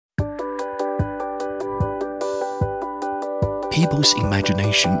People's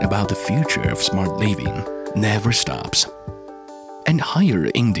imagination about the future of smart living never stops. And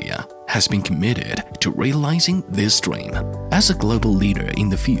Haier India has been committed to realizing this dream. As a global leader in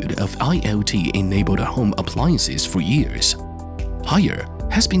the field of IoT-enabled home appliances for years,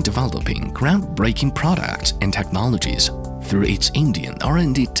 Haier has been developing groundbreaking products and technologies through its Indian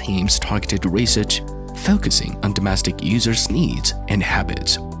R&D team's targeted research, focusing on domestic users' needs and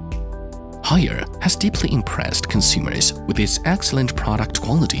habits. Haier has deeply impressed consumers with its excellent product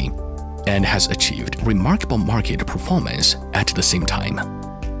quality and has achieved remarkable market performance at the same time.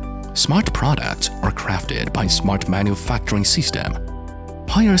 Smart products are crafted by smart manufacturing system.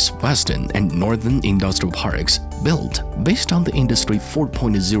 Haier's Western and Northern industrial parks, built based on the Industry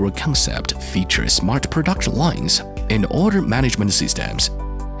 4.0 concept, feature smart production lines and order management systems.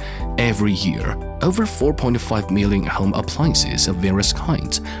 Every year, over 4.5 million home appliances of various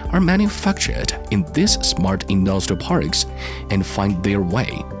kinds are manufactured in these smart industrial parks and find their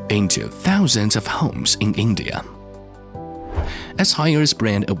way into thousands of homes in India. As Haier's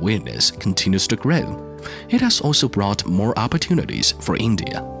brand awareness continues to grow, it has also brought more opportunities for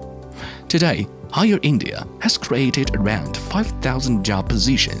India. Today, Haier India has created around 5,000 job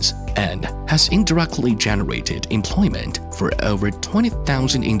positions and has indirectly generated employment for over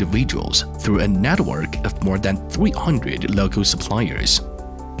 20,000 individuals through a network of more than 300 local suppliers.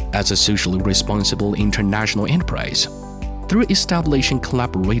 As a socially responsible international enterprise, through establishing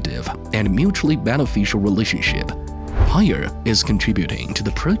collaborative and mutually beneficial relationship, Haier is contributing to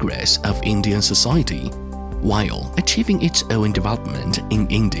the progress of Indian society while achieving its own development in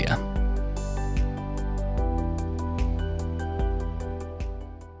India.